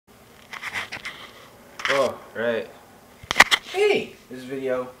Oh, right. Hey! This is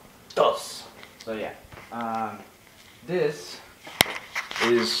video dos. So yeah. This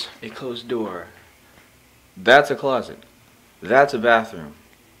is a closed door. That's a closet. That's a bathroom.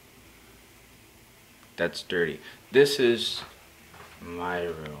 That's dirty. This is my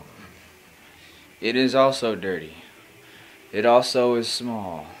room. It is also dirty. It also is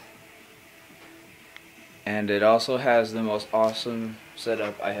small. And it also has the most awesome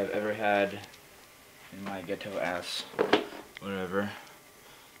setup I have ever had in my ghetto ass. Whatever.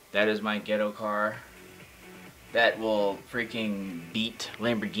 That is my ghetto car. That will freaking beat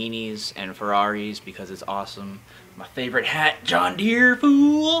Lamborghinis and Ferraris because it's awesome. My favorite hat, John Deere,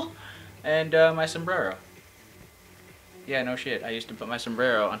 fool! And my sombrero. Yeah, no shit. I used to put my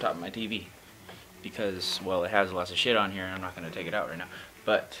sombrero on top of my TV. Because, well, it has lots of shit on here and I'm not going to take it out right now.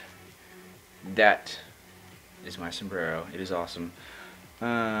 But that is my sombrero. It is awesome.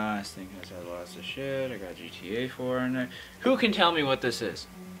 This thing has had lots of shit. I got GTA 4 in there. Who can tell me what this is?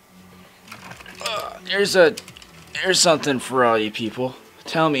 Here's something for all you people.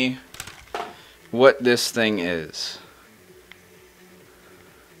 Tell me what this thing is.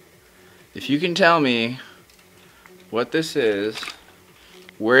 If you can tell me what this is,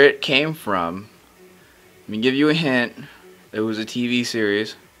 where it came from, let me give you a hint. It was a TV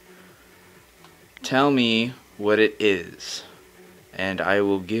series. Tell me what it is, and I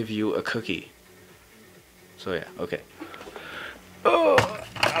will give you a cookie. So yeah, okay.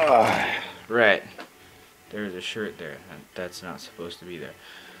 Right. There's a shirt there. That's not supposed to be there.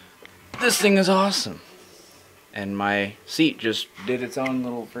 This thing is awesome. And my seat just did its own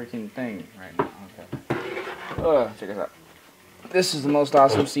little freaking thing right now. Okay. Check this out. This is the most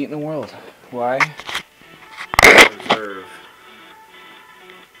awesome seat in the world. Why? Reserve.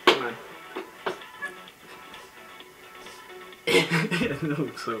 Come on. It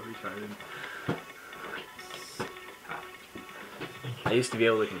looks so retarded. I used to be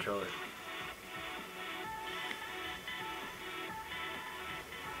able to control it.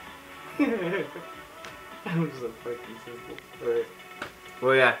 That was so fucking simple. Alright.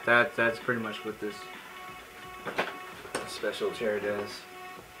 Well, yeah, that's pretty much what this special chair does.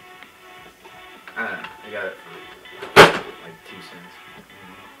 I don't know. I got it for like 2 cents.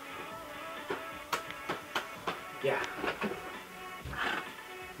 Yeah.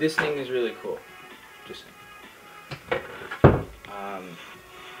 This thing is really cool. Just saying.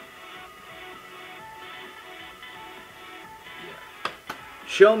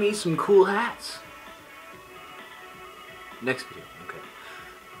 Show me some cool hats. Next video, okay.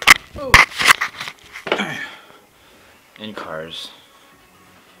 Oh. In cars.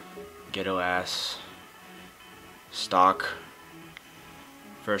 Ghetto ass. Stock.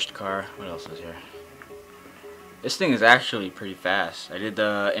 First car. What else is here? This thing is actually pretty fast. I did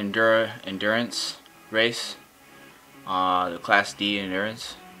the endurance race. The Class D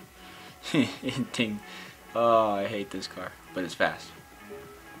endurance. Ding. Oh, I hate this car. But it's fast.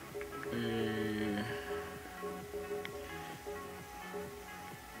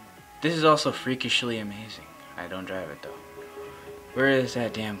 This is also freakishly amazing. I don't drive it though. Where is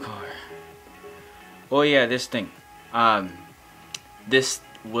that damn car? Oh yeah, this thing. This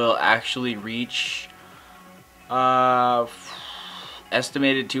will actually reach estimated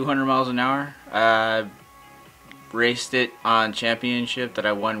 200 miles an hour. Raced it on championship that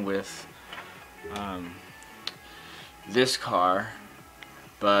I won with this car.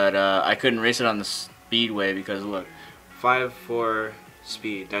 But I couldn't race it on the speedway because look, 5.4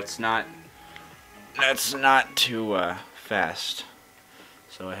 speed. That's not too fast.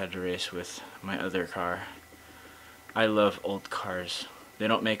 So I had to race with my other car. I love old cars. They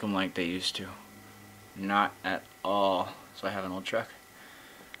don't make them like they used to. Not at all. So I have an old truck.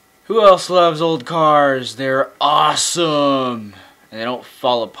 Who else loves old cars? They're awesome. And they don't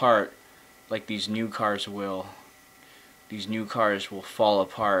fall apart like these new cars will. These new cars will fall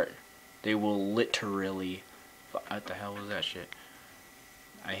apart. They will literally... What the hell was that shit?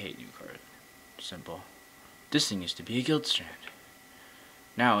 I hate new cars. Simple. This thing used to be a Guildstrand.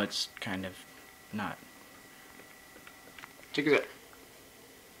 Now it's kind of not. Check it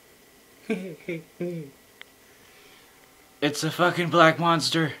out. It's a fucking black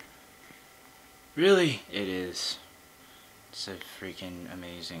monster. Really? It is. It's a freaking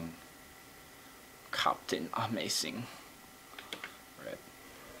amazing. Captain amazing. Right.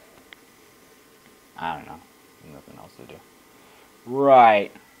 I don't know. Nothing else to do.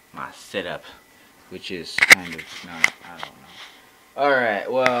 Right. My setup. Which is kind of not, I don't know.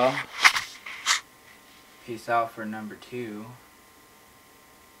 Alright, well. Peace out for number 2.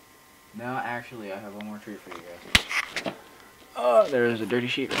 No, actually, I have one more treat for you guys. Oh, there's a dirty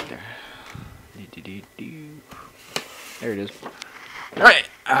sheet right there. There it is. Alright,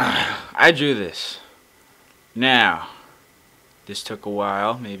 I drew this. Now, this took a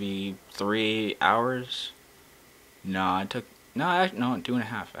while, maybe 3 hours. No, it took, no,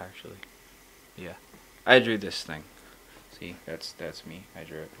 2.5 actually. Yeah, I drew this thing. See, that's me. I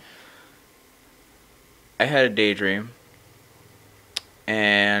drew it. I had a daydream,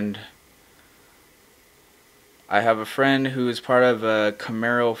 and I have a friend who is part of a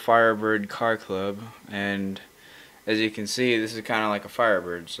Camaro Firebird car club, and as you can see, this is kind of like a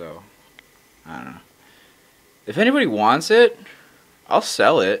Firebird, so I don't know. If anybody wants it, I'll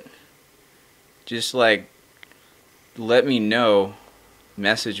sell it. Just like let me know,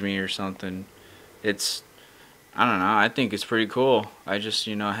 message me or something. It's, I don't know, I think it's pretty cool. I just,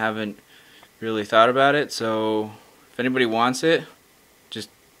 haven't really thought about it, so if anybody wants it, just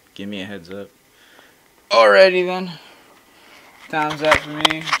give me a heads up. Alrighty then. Time's up for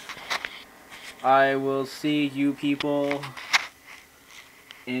me. I will see you people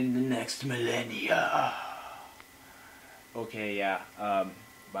in the next millennia. Okay, yeah.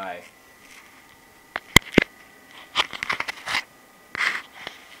 Bye.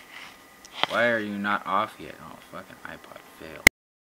 Why are you not off yet? Oh, fucking iPod failed.